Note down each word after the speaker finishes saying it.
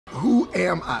Who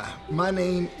am I? My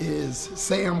name is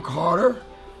Sam Carter.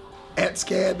 At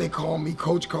SCAD, they call me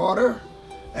Coach Carter.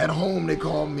 At home, they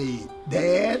call me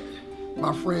Dad.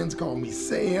 My friends call me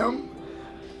Sam.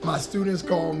 My students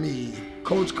call me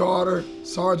Coach Carter,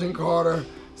 Sergeant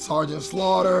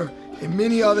Slaughter, and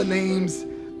many other names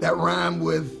that rhyme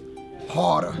with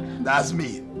harder. That's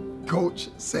me, Coach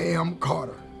Sam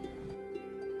Carter.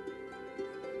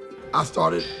 I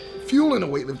started fueling the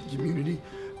weightlifting community,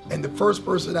 and the first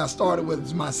person I started with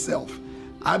was myself.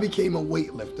 I became a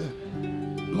weightlifter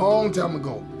long time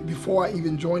ago. Before I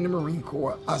even joined the Marine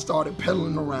Corps, I started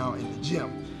pedaling around in the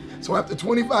gym. So after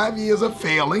 25 years of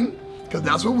failing, because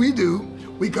that's what we do,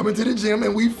 we come into the gym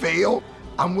and we fail.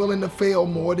 I'm willing to fail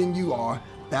more than you are.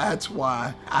 That's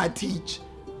why I teach,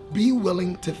 be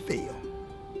willing to fail.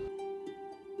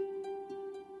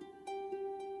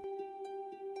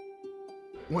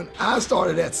 When I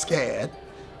started at SCAD,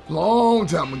 long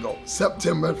time ago,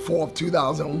 September 4th,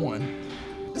 2001,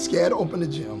 SCAD opened a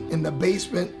gym in the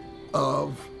basement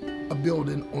of a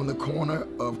building on the corner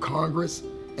of Congress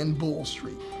and Bull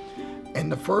Street.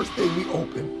 And the first day we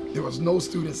opened, there was no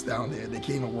students down there. They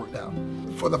came and worked out.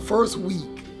 For the first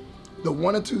week, the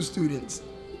 1 or 2 students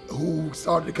who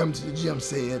started to come to the gym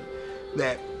said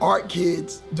that art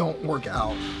kids don't work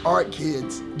out. Art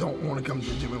kids don't want to come to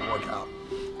the gym and work out.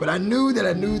 But I knew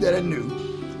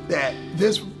that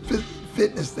this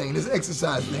fitness thing, this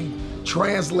exercise thing,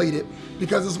 translated,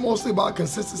 because it's mostly about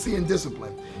consistency and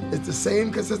discipline. It's the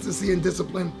same consistency and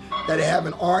discipline that they have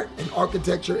in art and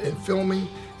architecture and filming.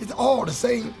 It's all the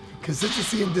same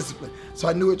consistency and discipline. So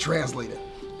I knew it translated.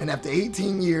 And after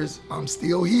 18 years, I'm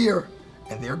still here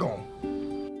and they're gone.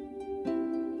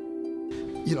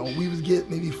 You know, we would get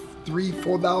maybe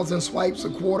 4,000 swipes a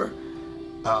quarter.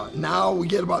 Now we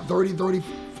get about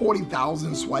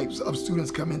 40,000 swipes of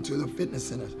students come into the fitness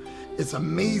centers. It's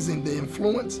amazing the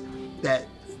influence that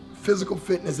physical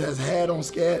fitness has had on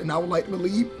SCAD, and I would like to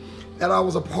believe that I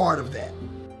was a part of that.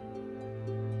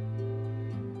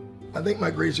 I think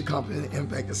my greatest accomplishment and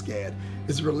impact at SCAD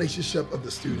is the relationship of the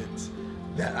students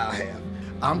that I have.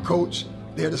 I'm coach,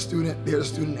 they're the student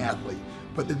athlete.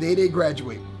 But the day they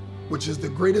graduate, which is the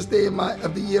greatest day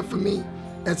of the year for me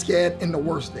at SCAD, and the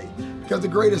worst day. Because the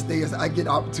greatest day is I get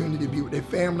the opportunity to be with their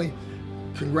family,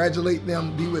 congratulate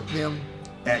them, be with them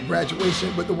at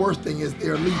graduation, but the worst thing is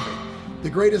they're leaving. The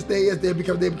greatest day is they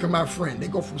become my friend. They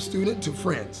go from student to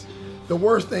friends. The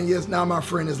worst thing is now my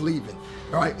friend is leaving,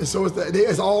 all right? And so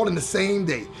it's all in the same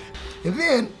day. And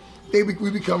then we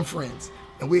become friends,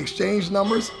 and we exchange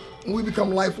numbers, and we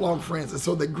become lifelong friends. And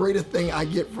so the greatest thing I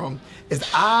get from is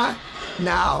I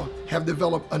now have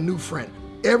developed a new friend.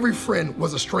 Every friend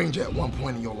was a stranger at one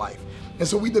point in your life. And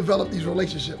so we develop these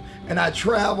relationships, and I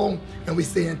travel and we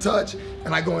stay in touch,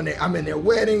 and I go in there, I'm in their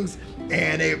weddings,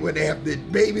 and when they have the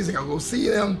babies, I go see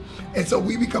them. And so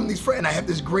we become these friends. I have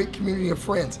this great community of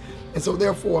friends. And so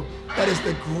therefore, that is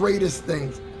the greatest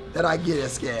thing that I get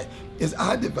at SCAD, is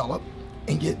I develop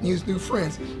and get these new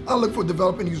friends. I look for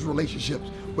developing these relationships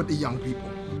with the young people.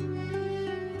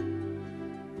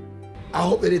 I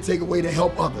hope that they take away to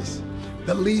help others,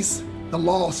 the least, the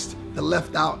lost, the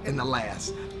left out, and the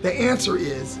last. The answer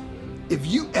is, if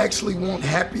you actually want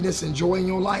happiness and joy in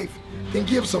your life, then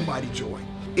give somebody joy.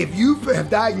 If you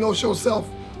have diagnosed yourself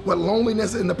with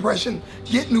loneliness and depression,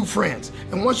 get new friends.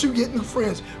 And once you get new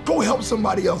friends, go help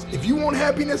somebody else. If you want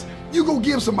happiness, you go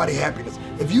give somebody happiness.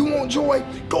 If you want joy,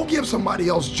 go give somebody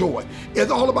else joy.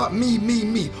 It's all about me, me,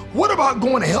 me. What about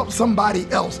going to help somebody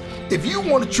else? If you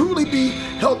want to truly be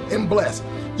helped and blessed,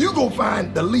 you go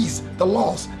find the least, the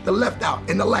lost, the left out,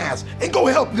 and the last, and go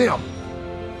help them.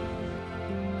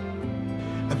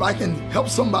 If I can help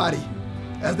somebody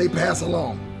as they pass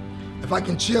along, if I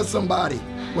can cheer somebody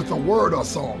with a word or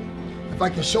song, if I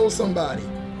can show somebody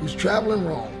who's traveling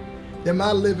wrong, then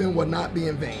my living will not be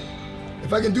in vain.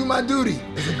 If I can do my duty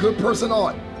as a good person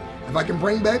ought, if I can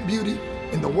bring back beauty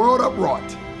in the world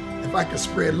upright, if I can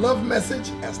spread love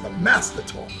message as the master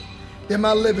taught, then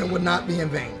my living would not be in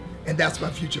vain. And that's my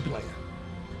future plan.